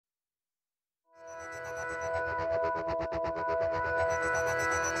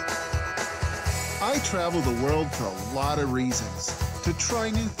I travel the world for a lot of reasons. To try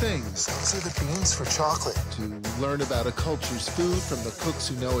new things. Those are the beans for chocolate. To learn about a culture's food from the cooks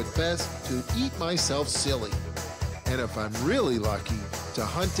who know it best. To eat myself silly. And if I'm really lucky, to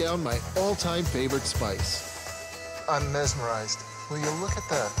hunt down my all-time favorite spice. I'm mesmerized. Will you look at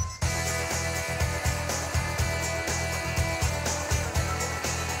that?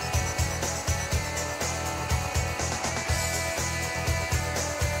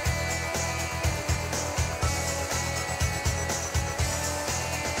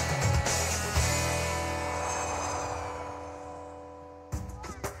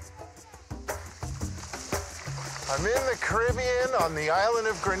 I'm in the Caribbean on the island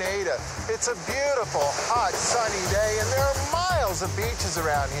of Grenada. It's a beautiful, hot, sunny day, and there are miles of beaches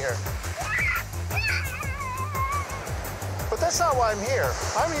around here. But that's not why I'm here.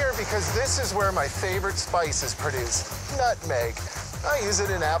 I'm here because this is where my favorite spice is produced, nutmeg. I use it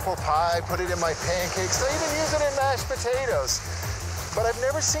in apple pie, put it in my pancakes, I even use it in mashed potatoes. But I've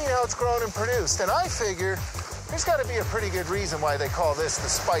never seen how it's grown and produced, and I figure there's got to be a pretty good reason why they call this the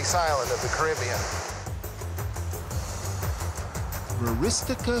Spice Island of the Caribbean.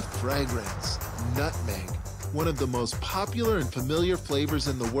 Maristica fragrans, nutmeg, one of the most popular and familiar flavors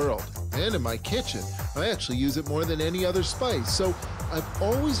in the world. And in my kitchen, I actually use it more than any other spice. So I've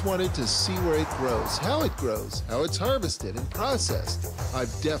always wanted to see where it grows, how it's harvested and processed.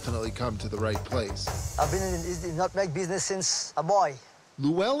 I've definitely come to the right place. I've been in the nutmeg business since a boy.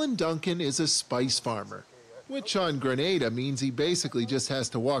 Llewellyn Duncan is a spice farmer, which on Grenada means he basically just has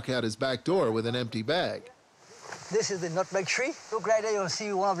to walk out his back door with an empty bag. This is the nutmeg tree. Look right there, you'll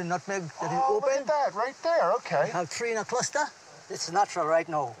see one of the nutmeg that is open. Look at that, right there, okay. We have 3 in a cluster. It's natural right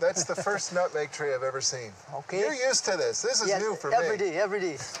now. That's the first nutmeg tree I've ever seen. Okay. You're used to this. This is new for me. Every day.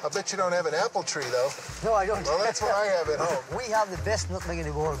 I bet you don't have an apple tree, though. No, I don't. Well, that's what I have at home. We have the best nutmeg in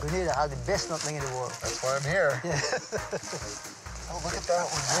the world. Grenada has the best nutmeg in the world. That's why I'm here. Yeah. Oh, look at that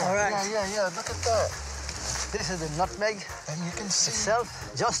one there. All right. Yeah, look at that. This is the nutmeg. And you can see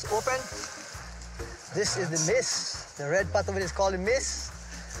itself, just open. This is the mace. The red part of it is called the mace,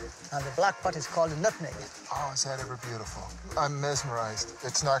 and the black part is called the nutmeg. Oh, is that ever beautiful? I'm mesmerized.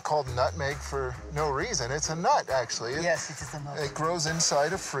 It's not called nutmeg for no reason. It's a nut, actually. Yes, it is a nut. It grows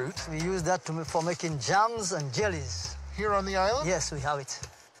inside a fruit. We use that for making jams and jellies. Here on the island? Yes, we have it.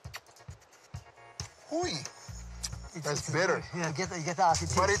 Hooey. That's bitter. Yeah, you get that.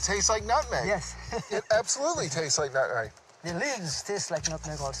 But it tastes like nutmeg. Yes. It absolutely tastes like nutmeg. The leaves taste like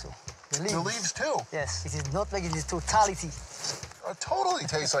nutmeg also. The leaves too? Yes, it is nutmeg in its totality. It totally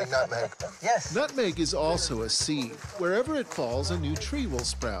tastes like nutmeg. Yes. Nutmeg is also a seed. Wherever it falls, a new tree will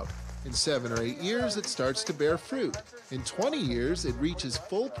sprout. In 7 or 8 years, it starts to bear fruit. In 20 years, it reaches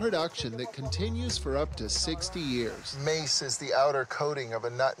full production that continues for up to 60 years. Mace is the outer coating of a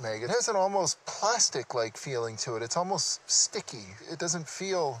nutmeg. It has an almost plastic-like feeling to it. It's almost sticky. It doesn't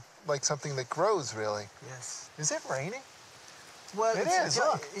feel like something that grows, really. Yes. Is it raining? Well, it is,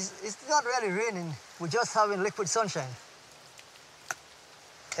 look. It's not really raining. We're just having liquid sunshine.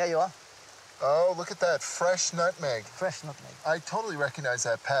 There you are. Oh, look at that, fresh nutmeg. Fresh nutmeg. I totally recognize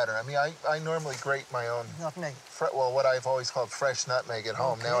that pattern. I mean, I normally grate my own... Nutmeg. Well, what I've always called fresh nutmeg at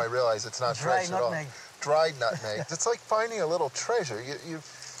home. Okay. Now I realize it's not fresh at all. Dried nutmeg. It's like finding a little treasure.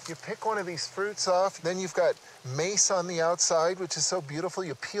 You pick one of these fruits off, then you've got mace on the outside, which is so beautiful.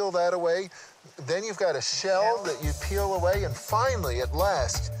 You peel that away. Then you've got a shell that you peel away, and finally, at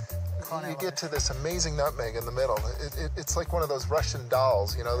last, you get to this amazing nutmeg in the middle. It's like one of those Russian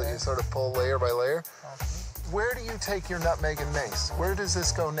dolls, you know, that you sort of pull layer by layer. Okay. Where do you take your nutmeg and mace? Where does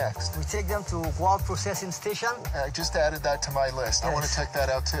this go next? We take them to Guava processing station. I just added that to my list. Yes. I want to check that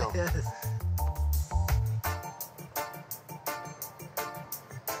out, too. Yes.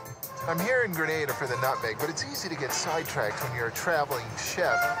 I'm here in Grenada for the nutmeg, but it's easy to get sidetracked when you're a traveling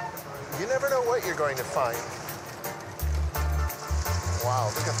chef. You never know what you're going to find. Wow,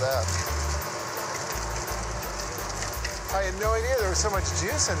 look at that. I had no idea there was so much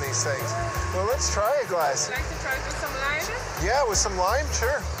juice in these things. Well, let's try a glass. Would you like to try with some lime? Yeah, with some lime,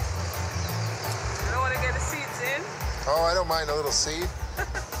 sure. You don't want to get the seeds in? Oh, I don't mind a little seed.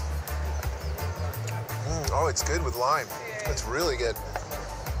 Oh, it's good with lime. Yeah. It's really good.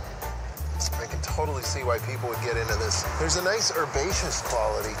 I can totally see why people would get into this. There's a nice herbaceous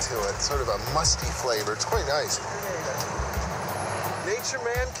quality to it, sort of a musty flavor. It's quite nice. Nature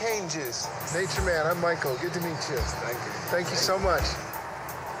Man cane juice. Nature Man, I'm Michael. Good to meet you. Thank you. Thank you so much.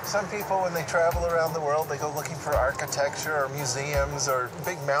 Some people, when they travel around the world, they go looking for architecture or museums or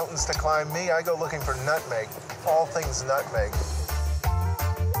big mountains to climb. Me, I go looking for nutmeg. All things nutmeg.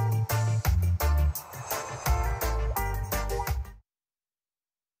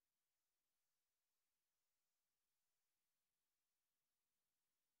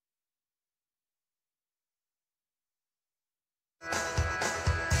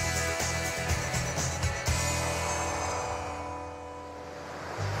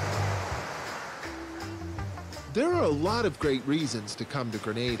 There are a lot of great reasons to come to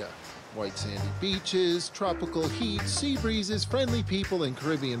Grenada. White sandy beaches, tropical heat, sea breezes, friendly people, and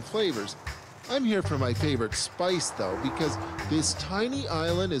Caribbean flavors. I'm here for my favorite spice, though, because this tiny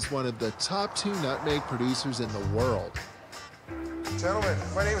island is one of the top 2 nutmeg producers in the world. Gentlemen,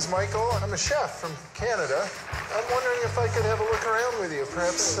 my name is Michael. I'm a chef from Canada. I'm wondering if I could have a look around with you,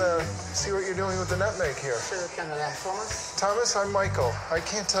 perhaps see what you're doing with the nutmeg here. Sure, Canada. Thomas? Thomas, I'm Michael. I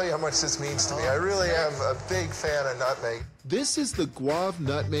can't tell you how much this means to me. I really am a big fan of nutmeg. This is the Guave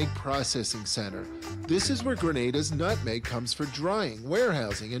Nutmeg Processing Center. This is where Grenada's nutmeg comes for drying,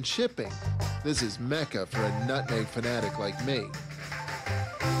 warehousing, and shipping. This is Mecca for a nutmeg fanatic like me.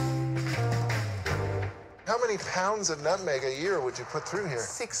 How many pounds of nutmeg a year would you put through here?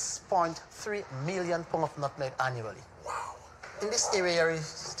 6.3 million pounds of nutmeg annually. Wow. In this area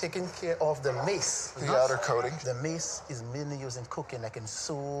is taking care of the mace. The outer coating. The mace is mainly used in cooking, like in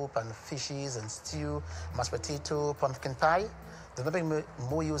soup and fishes and stew, mashed potato, pumpkin pie. The nutmeg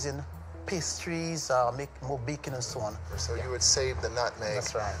more used in pastries, make more baking and so on. So you would save the nutmeg.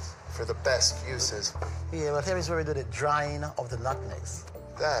 That's right. For the best uses. Yeah, but here is where we do the drying of the nutmegs.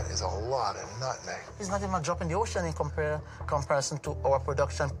 That is a lot of nutmeg. It's not even a drop in the ocean in comparison to our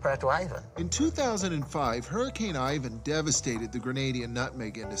production prior to Ivan. In 2005, Hurricane Ivan devastated the Grenadian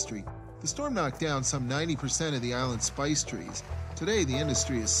nutmeg industry. The storm knocked down some 90% of the island's spice trees. Today, the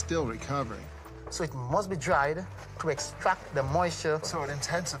industry is still recovering. So it must be dried to extract the moisture. So it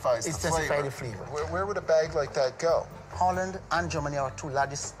intensifies the flavor. Intensify the flavor. Where would a bag like that go? Holland and Germany are 2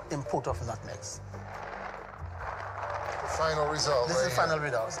 largest importers of nutmegs. The final result. This is the final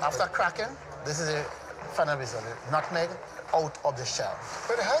result. After cracking, this is the final result. Nutmeg out of the shell.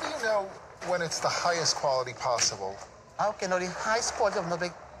 But how do you know when it's the highest quality possible? Okay, now the highest quality of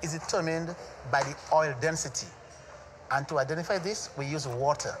nutmeg is determined by the oil density. And to identify this, we use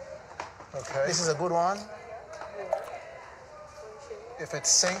water. Okay. This is a good one. If it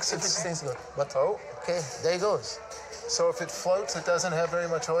sinks, If it sinks good. But okay, there it goes. So if it floats, it doesn't have very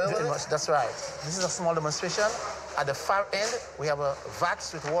much oil in it? That's right. This is a small demonstration. At the far end, we have a vat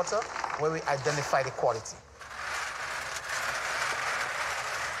with water where we identify the quality.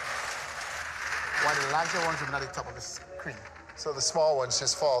 While the larger ones are at the top of the screen. So the small ones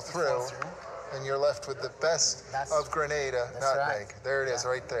just fall through, and you're left with the best of Grenada nutmeg. Right. There it is,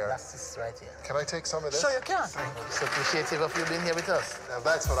 right there. That's right here. Can I take some of this? Sure, you can. It's appreciative of you being here with us. Now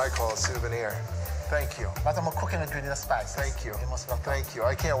that's what I call a souvenir. Thank you. But I'm cooking with Grenada spice. Thank you. You must welcome. Thank you.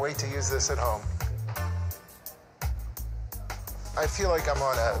 I can't wait to use this at home. I feel like I'm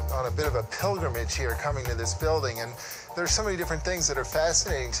on a bit of a pilgrimage here coming to this building, and there's so many different things that are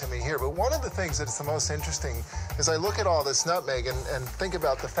fascinating to me here. But one of the things that's the most interesting is I look at all this nutmeg and think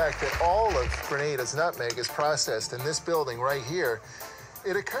about the fact that all of Grenada's nutmeg is processed in this building right here.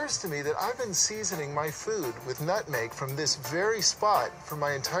 It occurs to me that I've been seasoning my food with nutmeg from this very spot for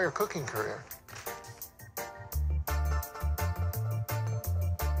my entire cooking career.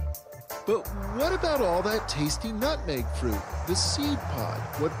 But what about all that tasty nutmeg fruit, the seed pod,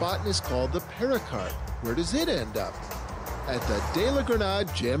 what botanists call the pericarp? Where does it end up? At the De La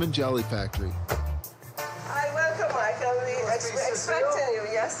Grenade Jam and Jelly Factory. Hi, welcome, Michael. We expecting you.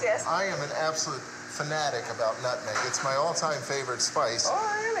 Yes, yes. I am an absolute fanatic about nutmeg. It's my all-time favorite spice.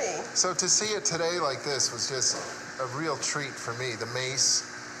 Oh, really? So to see it today like this was just a real treat for me, the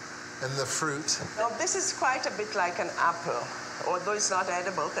mace and the fruit. Now, this is quite a bit like an apple, although it's not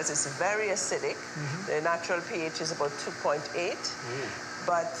edible because it's very acidic. The natural pH is about 2.8,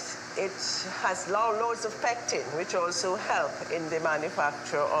 but it has loads of pectin, which also help in the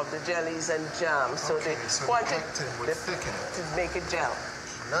manufacture of the jellies and jams. So the pectin would thicken it. To make it gel.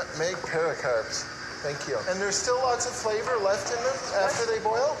 Nutmeg pericarps. Thank you. And there's still lots of flavor left in them after they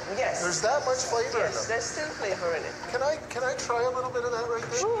boil? Yes. There's that much flavor in them? Yes, there's still flavor in it. Can I try a little bit of that right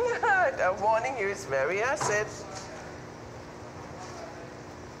there? I'm warning you, it's very acid.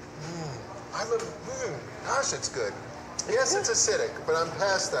 Gosh, it's good. Yes, it's acidic, but I'm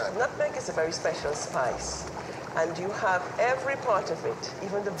past that. Nutmeg is a very special spice, and you have every part of it,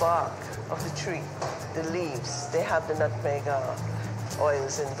 even the bark of the tree, the leaves, they have the nutmeg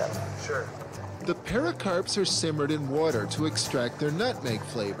oils in them. Sure. The pericarps are simmered in water to extract their nutmeg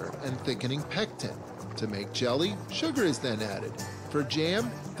flavor and thickening pectin. To make jelly, sugar is then added. For jam,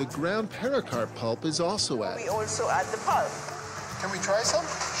 the ground pericarp pulp is also added. We also add the pulp. Can we try some?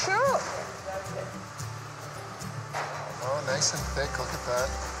 Sure. Oh, nice and thick. Look at that.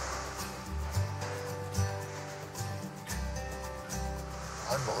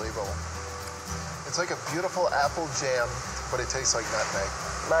 Unbelievable. It's like a beautiful apple jam, but it tastes like nutmeg.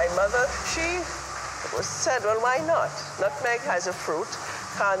 My mother, she said, well, why not? Nutmeg has a fruit.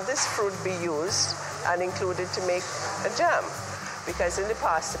 Can this fruit be used and included to make a jam. Because in the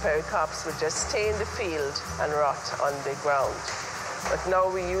past, the pericarps would just stay in the field and rot on the ground. But now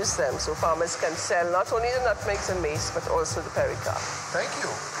we use them, so farmers can sell not only the nutmegs and mace, but also the pericarp. Thank you.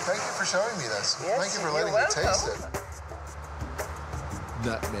 Thank you for showing me this. Yes, thank you for letting me taste it.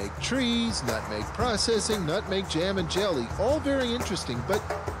 Nutmeg trees, nutmeg processing, nutmeg jam and jelly, all very interesting, but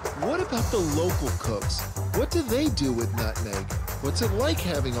what about the local cooks? What do they do with nutmeg? What's it like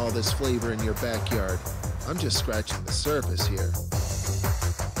having all this flavor in your backyard? I'm just scratching the surface here.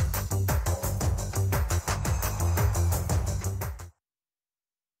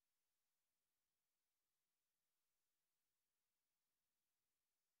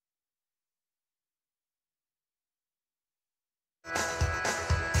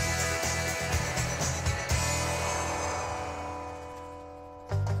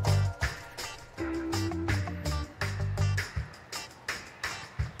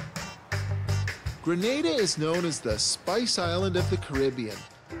 Grenada is known as the Spice Island of the Caribbean.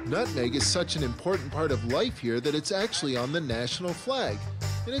 Nutmeg is such an important part of life here that it's actually on the national flag,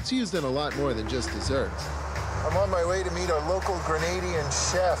 and it's used in a lot more than just desserts. I'm on my way to meet our local Grenadian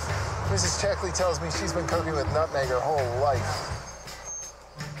chef. Mrs. Checkley tells me she's been cooking with nutmeg her whole life.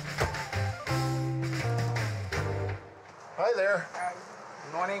 Hi there.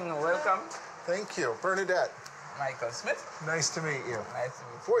 Good morning, welcome. Thank you. Bernadette. Michael Smith. Nice to meet you. Nice to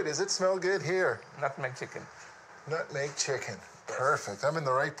meet Boy, does it smell good here. Nutmeg chicken. Nutmeg chicken. Perfect. I'm in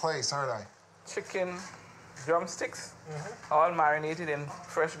the right place, aren't I? Chicken drumsticks, all marinated in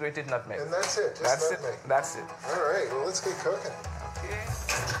fresh grated nutmeg. And that's it, just that's nutmeg. it. That's it. All right, well, let's get cooking. Okay.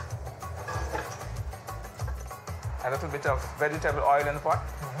 A little bit of vegetable oil in the pot,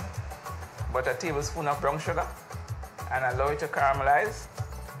 but a tablespoon of brown sugar, and allow it to caramelize.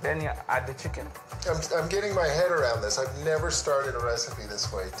 Then you add the chicken. I'm getting my head around this. I've never started a recipe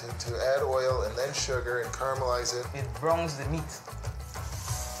this way, to add oil and then sugar and caramelize it. It browns the meat.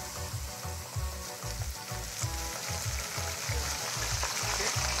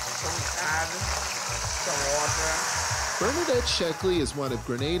 Add some water. Bernadette Checkley is one of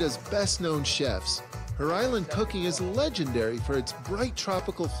Grenada's best-known chefs. Her island cooking is legendary for its bright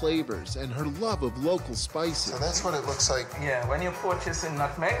tropical flavors and her love of local spices. So that's what it looks like. Yeah, when you purchase in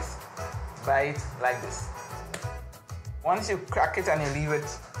nutmegs, buy it like this. Once you crack it and you leave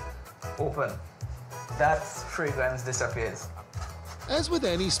it open, that fragrance disappears. As with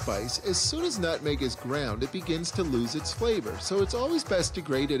any spice, as soon as nutmeg is ground, it begins to lose its flavor, so it's always best to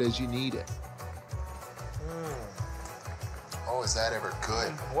grate it as you need it. Oh, is that ever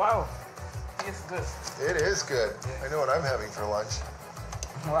good? Wow, it's good. It is good. Yeah. I know what I'm having for lunch.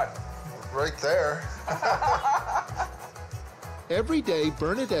 What? Right there. Every day,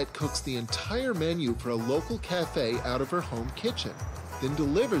 Bernadette cooks the entire menu for a local cafe out of her home kitchen, then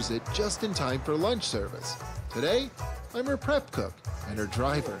delivers it just in time for lunch service. Today, I'm her prep cook and her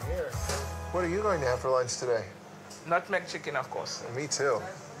driver. What are you going to have for lunch today? Nutmeg chicken, of course. Me too.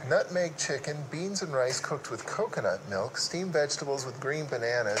 Nutmeg chicken, beans and rice cooked with coconut milk, steamed vegetables with green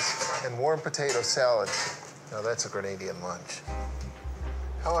bananas, and warm potato salad. Now that's a Grenadian lunch.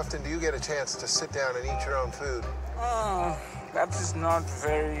 How often do you get a chance to sit down and eat your own food? That is not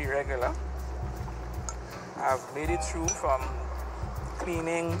very regular. I've made it through from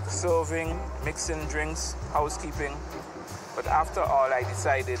cleaning, serving, mixing drinks, housekeeping. But after all, I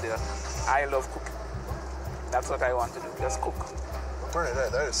decided I love cooking. That's what I want to do, just cook.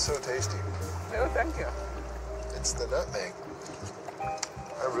 Bernadette, that is so tasty. Oh, thank you. It's the nutmeg.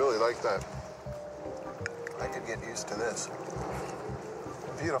 I really like that. I could get used to this.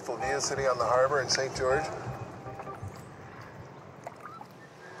 Beautiful view sitting on the harbor in St. George.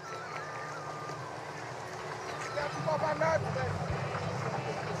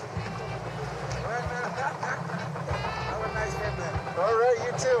 All right,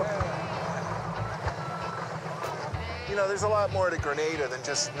 you too. You know, there's a lot more to Grenada than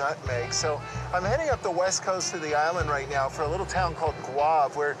just nutmeg. So I'm heading up the west coast of the island right now for a little town called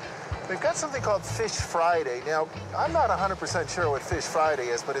Guave, where they've got something called Fish Friday. Now, I'm not 100% sure what Fish Friday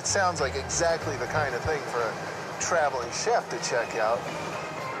is, but it sounds like exactly the kind of thing for a traveling chef to check out.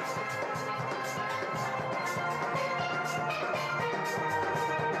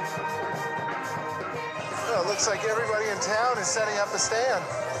 Well, it looks like everybody in town is setting up a stand.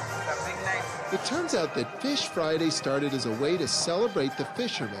 It turns out that Fish Friday started as a way to celebrate the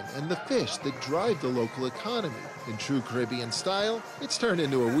fishermen and the fish that drive the local economy. In true Caribbean style, it's turned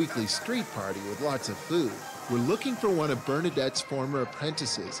into a weekly street party with lots of food. We're looking for one of Bernadette's former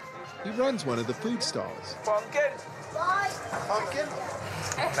apprentices. He runs one of the food stalls. Pumpkin. Pumpkin?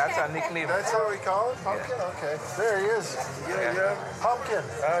 That's our nickname. That's what we call it? Pumpkin? Yeah. Okay. There he is. Yeah. Pumpkin.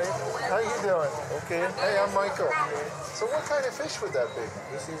 Hi. How you doing? Okay. Hey, I'm Michael. So what kind of fish would that be?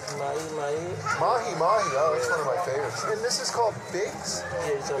 This is mahi. Mahi. Oh, that's one of my favorites. And this is called bigs?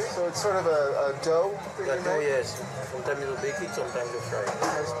 Yes. So it's sort of a dough that you make? Yes. Sometimes you bake it, sometimes you fry it.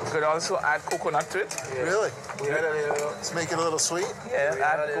 You could also add coconut to it. Yes. Really? We add a little... Let's make it a little sweet? Yeah,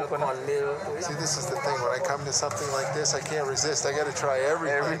 add coconut. See, this is the thing. When I come to something like this, I can't resist. I got to try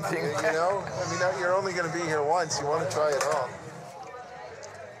everything. You know? I mean, you're only going to be here once. You want to try it all.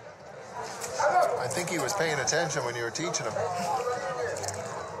 I think he was paying attention when you were teaching him.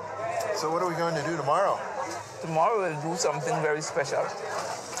 So what are we going to do tomorrow? Tomorrow we'll do something very special,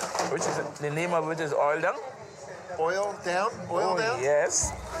 which is, the name of it is oil down. Oil down? Oil down?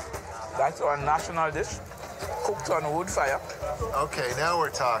 Yes. That's our national dish, cooked on wood fire. Okay, now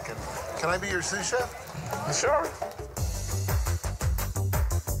we're talking. Can I be your sous chef? Sure.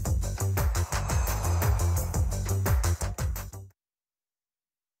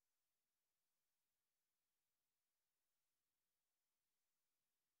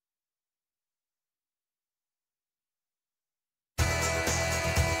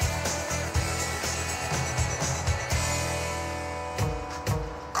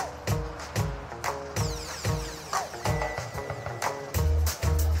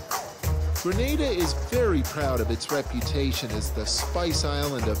 Grenada is very proud of its reputation as the spice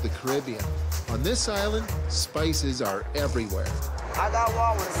island of the Caribbean. On this island, spices are everywhere. I got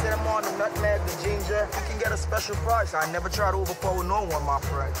one with the cinnamon, the nutmeg, the ginger. You can get a special price. I never try to overpower no one, my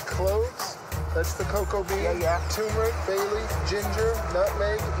friend. Cloves, that's the cocoa bean. Yeah. Turmeric, bay leaf, ginger,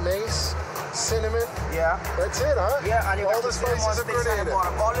 nutmeg, mace, cinnamon. Yeah. That's it, huh? Yeah, and you all got the spices of Grenada.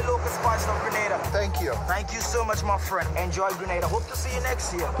 All the local spices of Grenada. Thank you. Thank you so much, my friend. Enjoy Grenada. Hope to see you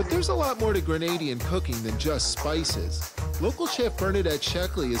next year. But there's a lot more to Grenadian cooking than just spices. Local chef Bernadette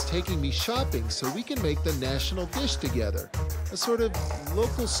Sheckley is taking me shopping so we can make the national dish together. A sort of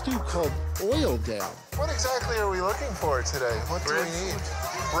local stew called oil down. What exactly are we looking for today? What do we need?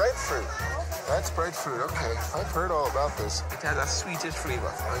 Breadfruit. That's breadfruit, okay. I've heard all about this. It has a sweetish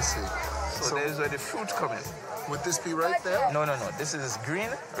flavor. I see. So there's where the fruit come in. Would this be right there? No. This is green,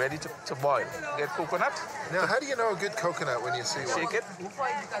 ready to boil. Get coconut. Now, how do you know a good coconut when you see one? Shake it.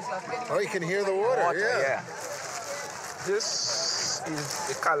 Oh, you can hear the water, yeah. This is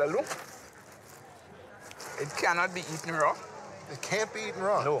the callaloo. It cannot be eaten raw. It can't be eaten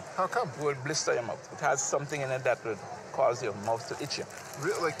raw? No. How come? It will blister your mouth. It has something in it that will cause your mouth to itch you.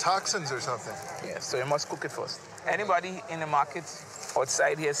 Like toxins or something? Yeah, so you must cook it first. Anybody in the market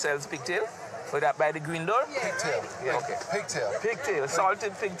outside here sells pigtail? With that by the green door? Pigtail. Yeah. Okay. Pigtail. Pigtail,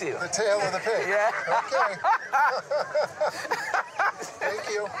 salted pigtail. The tail of the pig. Yeah. Okay. Thank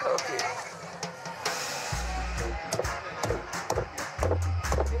you. Okay.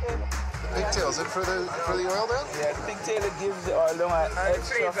 Pigtail, is it for the oil then? Yeah, pigtail, it gives the oil an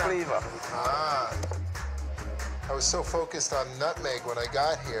extra flavor. Ah. I was so focused on nutmeg when I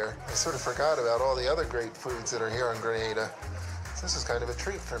got here, I sort of forgot about all the other great foods that are here on Grenada. So this is kind of a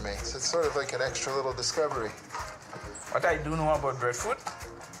treat for me. So it's sort of like an extra little discovery. What I do know about breadfruit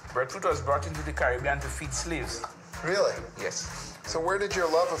was brought into the Caribbean to feed slaves. Really? Yes. So where did your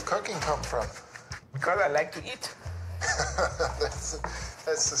love of cooking come from? Because I like to eat.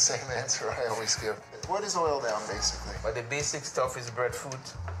 That's the same answer I always give. What is oil down, basically? But the basic stuff is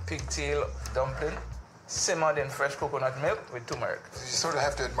breadfruit, pigtail, dumpling, simmered in fresh coconut milk with turmeric. You sort of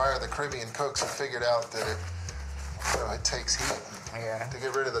have to admire the Caribbean cooks who figured out that it takes heat to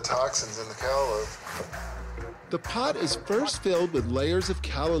get rid of the toxins in the callaloo. The pot is first filled with layers of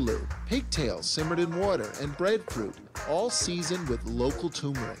callaloo, pigtail simmered in water, and breadfruit, all seasoned with local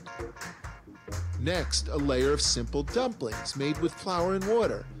turmeric. Next, a layer of simple dumplings made with flour and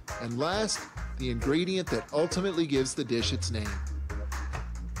water. And last, the ingredient that ultimately gives the dish its name.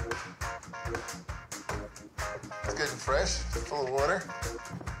 It's good and fresh, full of water.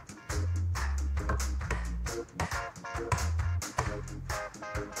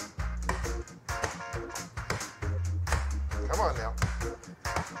 Come on now.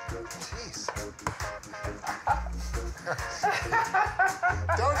 Jeez.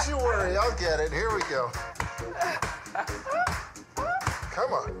 Don't you worry, I'll get it. Here we go.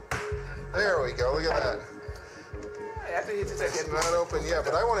 Come on. There we go, look at that. I have to hit it again. It's not open yet,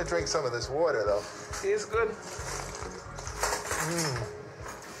 but I want to drink some of this water, though. Tastes good.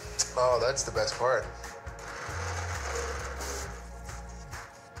 Oh, that's the best part.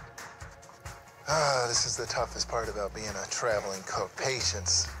 Ah, this is the toughest part about being a traveling cook.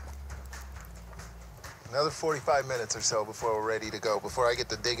 Patience. Another 45 minutes or so before we're ready to go, before I get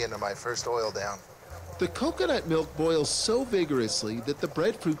to dig into my first oil down. The coconut milk boils so vigorously that the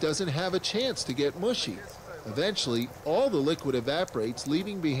breadfruit doesn't have a chance to get mushy. Eventually, all the liquid evaporates,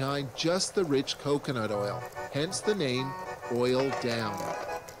 leaving behind just the rich coconut oil, hence the name oil down.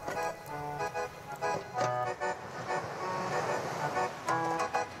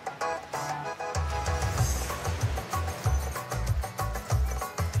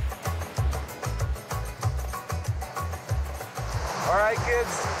 All right,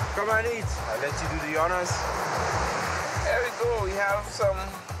 kids, come and eat. I'll let you do the honors. There we go. We have some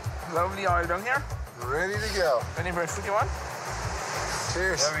lovely oil down here. Ready to go. Any breadfruit you want?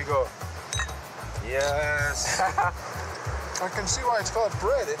 Cheers. There we go. Yes. I can see why it's called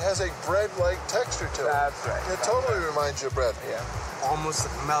bread. It has a bread-like texture to it. That's right. It totally reminds you of bread. Yeah. Almost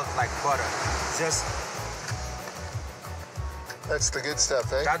melt like butter. Just, That's the good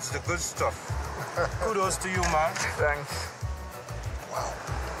stuff, eh? that's the good stuff. Kudos to you, man. Thanks. Wow.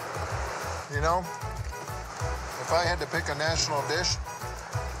 You know, if I had to pick a national dish,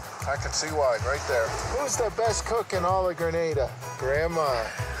 I can see why right there. Who's the best cook in all of Grenada? Grandma.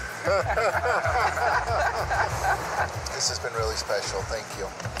 This has been really special, thank you.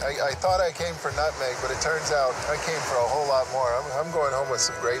 I thought I came for nutmeg, but it turns out I came for a whole lot more. I'm going home with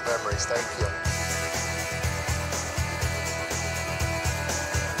some great memories, thank you.